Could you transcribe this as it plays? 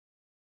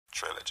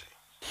trilogy.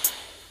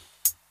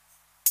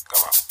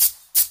 Come on.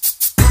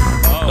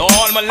 To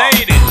all my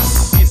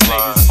ladies,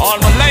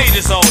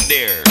 out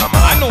there,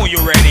 I know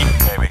you're ready.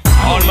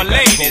 All my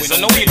ladies, I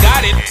know you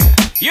got it.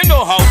 You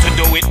know how to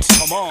do it.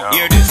 Come on,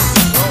 hear this.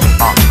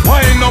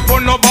 Wind up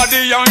on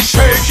nobody and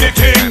shake your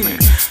thing.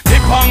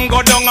 Dip and go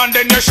down and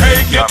then you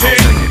shake your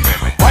thing.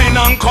 Wine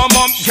and come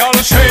up, y'all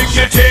shake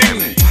your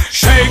thing.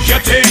 Shake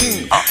your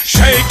thing,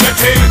 shake your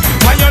thing.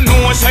 When you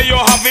know say you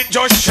have it,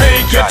 just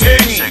shake your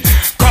thing.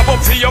 Grab up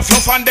for your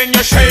fluff and then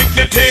you shake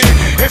the thing.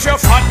 If you're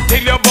fat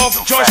till you're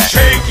buff, just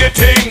shake your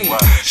thing.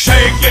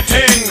 Shake your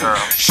thing,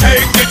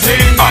 shake the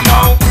thing. I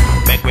know.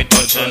 Make we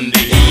touch on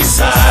the east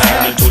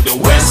side, to the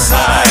west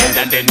side,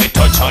 and then we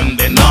touch on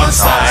the north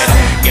side.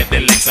 Get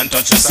the legs and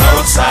touch the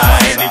south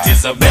side. It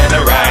is a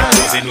better ride,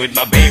 cruising with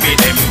my baby,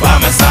 them by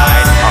my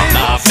side.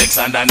 Nah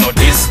flex and I no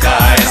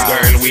disguise,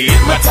 girl we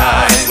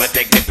hypnotize. We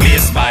take the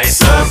place by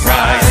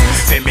surprise.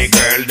 Say me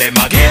girl, them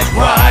a get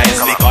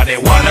wise, because they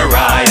wanna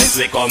rise.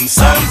 We come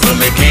sample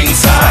me king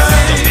size.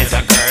 Just meet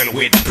a girl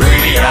with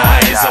pretty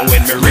eyes, and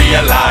when me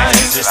realize,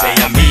 she say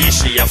a me,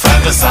 she a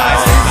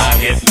fantasize. I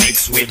get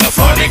mixed with the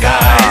funny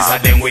guys,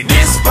 and then we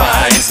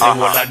despise. The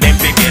whole of them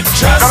we get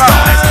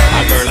chastised.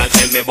 A girl a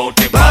tell me about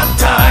the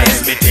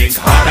baptize, me think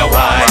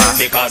otherwise,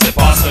 because the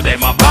pastor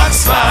them a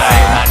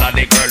backslide. All of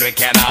the girl we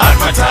cannot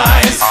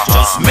advertise,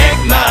 just make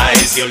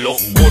nice. You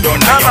look good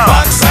on your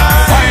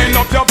backside. Wind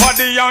up your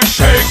body and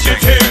shake the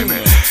thing.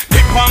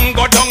 Dip and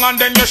go down and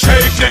then you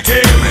shake the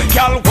thing.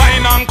 Girl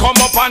wine and come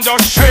up and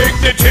just shake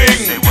the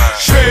thing.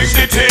 Shake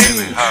the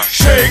thing,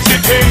 shake the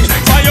thing.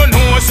 For you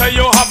know say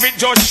you have it,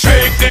 just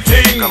shake the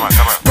thing.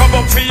 Rub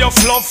up for your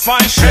fluff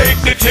and shake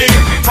the thing.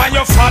 For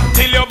your fat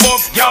till you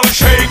buff, girl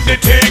shake the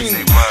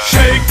thing.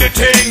 Shake the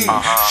thing,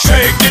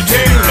 shake the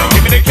thing.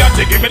 Give me the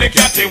catty, give me the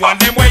catty. One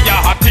them where you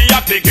hotty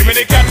hotty. Give me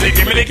the catty,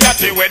 give me the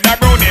catty. With the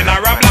brownie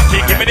or a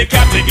blacky. Give me the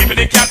catty, give me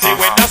the catty.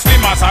 With the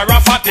slimmers or a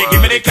fatty. Give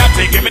me the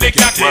catty, give me the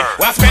catty.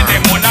 We spend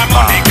them on the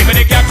money. Give me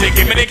the catty,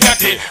 give me the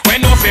catty.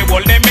 When no fee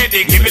hold them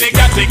ready. Give me the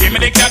catty, give me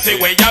the catty.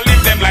 Where you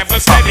live them life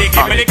is steady.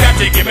 Give me the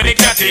catty, give me the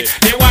catty.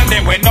 They want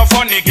them when no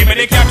funny. Give me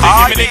the catty,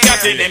 give me the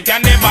catty. Them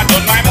can never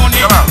done my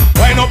money.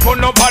 Wind up on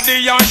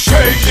nobody and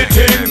shake the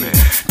thing.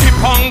 Dip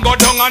and go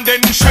down and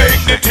then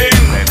shake the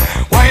thing.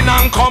 Wine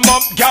and come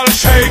up, girl,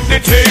 shake the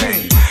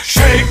thing.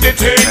 Shake the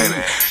thing,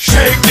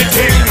 shake the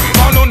thing.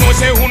 Man who know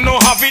say who no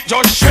have it,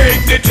 just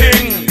shake the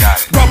thing.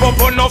 Grab up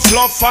on no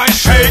fluff and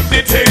shake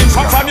the thing.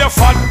 From your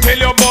fat till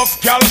your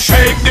buff, girl,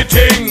 shake the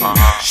thing.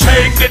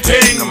 Shake the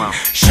thing,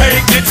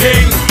 shake the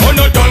thing. Oh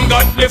no done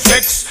got the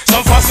flex,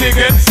 some fussy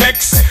get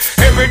vexed.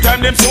 Every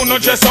time them soon no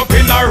dress up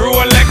in a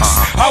Rolex.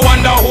 I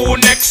wonder who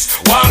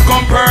next, one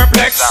come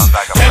perplex.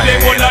 Tell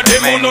them all of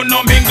them who no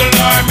mingle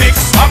or mix.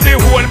 Have the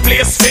whole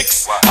place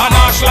fixed, and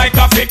ash like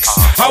a fix.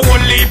 I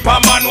won't leap a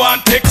man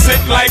want fix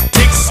it like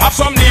ticks. Have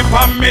some nip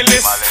on me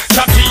list,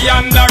 Cutty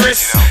and the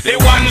wrist. The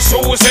ones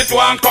who sit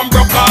one come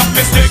broke off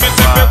me still.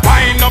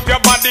 Wind up your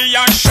body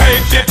and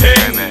shake the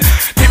thing.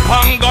 Dip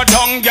and go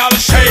down, girl,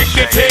 shake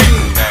the thing.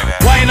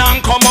 Wine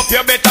and come up,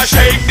 you better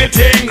shake the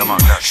thing.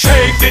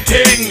 Shake the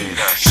thing,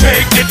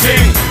 shake the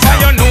thing. For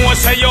you know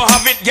say you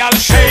have it, girl,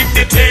 shake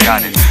the thing.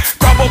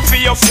 Grab up for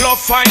your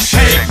fluff and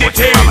shake the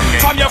thing.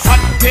 From your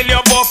fat till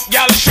your buff,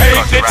 girl,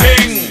 shake the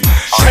thing.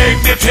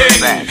 Shake the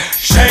thing,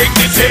 shake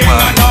the thing.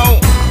 I know.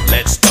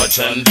 Let's touch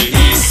on the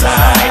east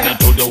side and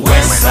to the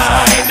west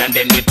side, and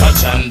then we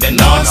touch on the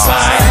north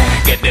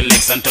side. Get the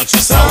legs and touch the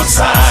south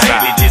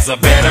side. It is a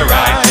better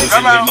ride,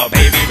 cruising with my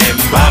baby, them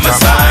by my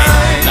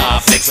side.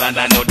 Nah flex and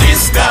I no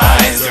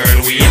disguise,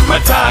 girl we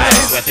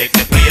hypnotize. We take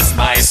the place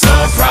by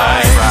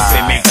surprise.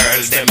 See me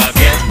girls, them a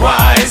get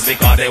wise,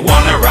 because they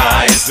wanna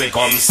rise. We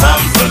come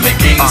sample me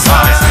king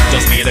size.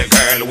 Just be the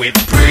girl with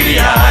pretty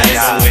eyes,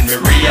 and when we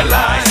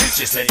realize,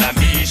 she said that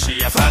me,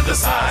 she a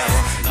fantasize.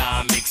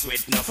 Nah mix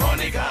with no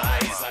funny guys.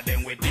 And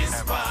then we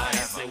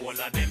despise. The whole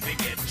of them we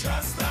get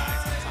chastised.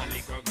 A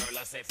little girl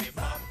I say fi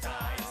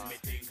baptize.